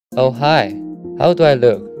Oh hi, how do I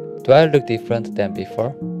look? Do I look different than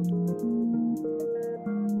before?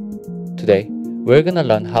 Today, we're gonna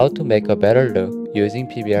learn how to make a better look using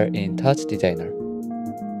PBR in Touchdesigner.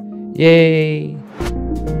 Yay!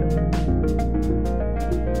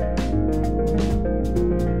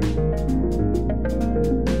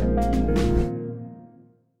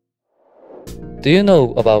 Do you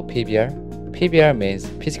know about PBR? PBR means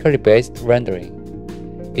physically based rendering.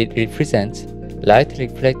 It represents light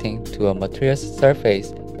reflecting to a material's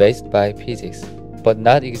surface based by physics, but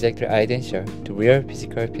not exactly identical to real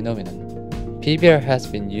physical phenomenon. PBR has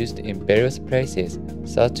been used in various places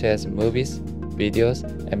such as movies, videos,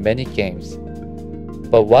 and many games.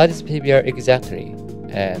 But what is PBR exactly,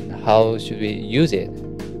 and how should we use it?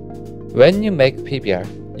 When you make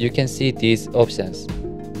PBR, you can see these options.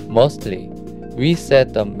 Mostly, we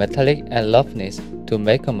set the metallic and roughness to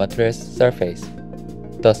make a material's surface.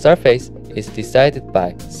 The surface is decided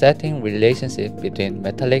by setting relationship between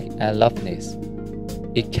metallic and roughness.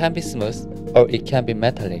 It can be smooth or it can be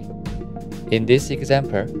metallic. In this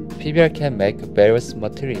example, PBR can make various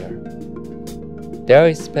material. There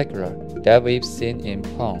is specular that we've seen in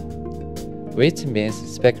PON, which means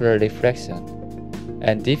specular reflection,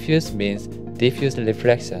 and diffuse means diffuse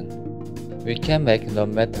reflection. We can make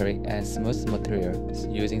non-metallic and smooth materials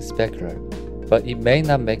using specular, but it may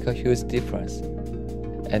not make a huge difference.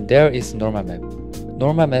 And there is normal map.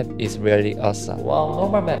 Normal map is really awesome. Wow,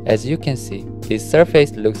 normal map! As you can see, this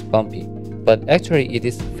surface looks bumpy, but actually it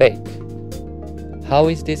is fake. How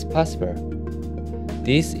is this possible?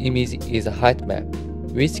 This image is a height map,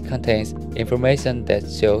 which contains information that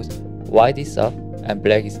shows white is up and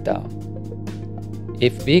black is down.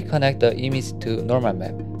 If we connect the image to normal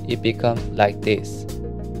map, it becomes like this.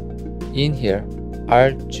 In here,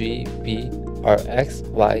 R, G, B are X,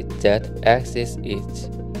 Y, Z axis each,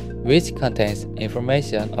 which contains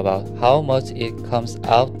information about how much it comes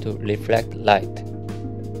out to reflect light.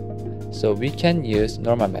 So we can use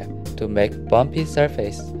normal map to make bumpy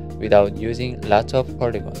surface without using lots of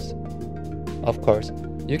polygons. Of course,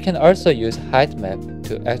 you can also use height map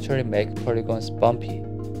to actually make polygons bumpy,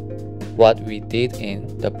 what we did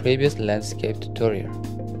in the previous landscape tutorial.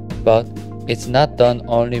 But it's not done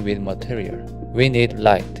only with material. We need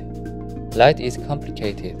light. Light is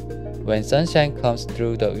complicated. When sunshine comes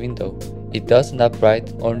through the window, it does not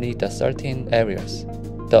bright only the certain areas.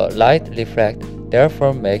 The light reflect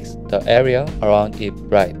therefore makes the area around it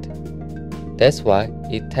bright. That's why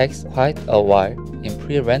it takes quite a while in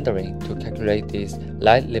pre-rendering to calculate this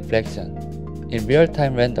light reflection. In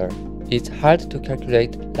real-time render, it's hard to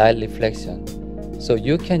calculate light reflection, so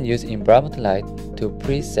you can use environment light to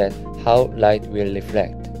preset how light will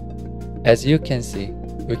reflect. As you can see,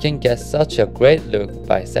 we can get such a great look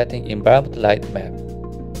by setting environment light map.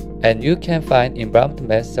 And you can find environment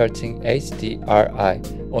map searching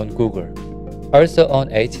HDRI on Google, also on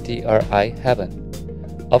HDRI Heaven.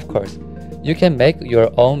 Of course, you can make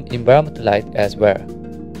your own environment light as well.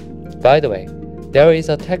 By the way, there is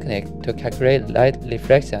a technique to calculate light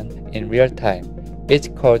reflection in real time. It's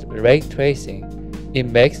called ray tracing. It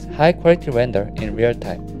makes high quality render in real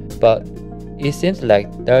time, but it seems like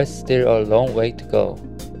there's still a long way to go.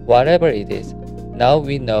 Whatever it is, now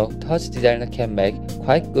we know Touchdesigner can make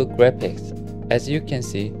quite good graphics. As you can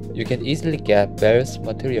see, you can easily get various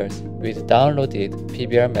materials with downloaded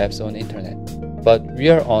PBR maps on internet. But we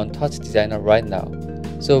are on Touchdesigner right now,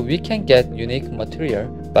 so we can get unique material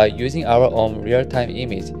by using our own real-time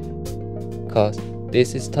image. Cause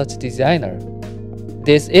this is Touchdesigner.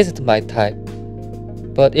 This isn't my type,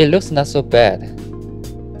 but it looks not so bad.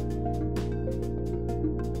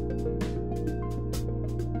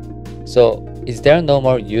 So, is there no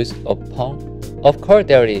more use of PON? Of course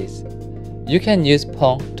there is. You can use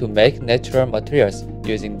PON to make natural materials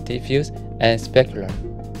using diffuse and specular.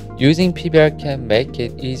 Using PBR can make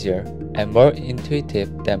it easier and more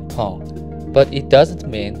intuitive than PON, but it doesn't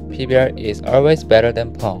mean PBR is always better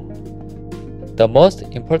than PON. The most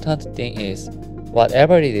important thing is,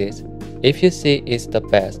 whatever it is, if you see it's the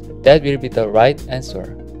best, that will be the right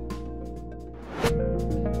answer.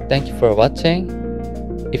 Thank you for watching.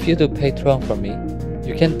 If you do Patreon for me,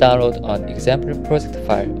 you can download an example project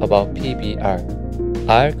file about PBR.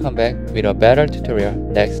 I'll come back with a better tutorial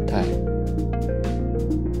next time.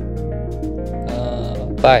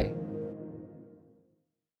 Bye.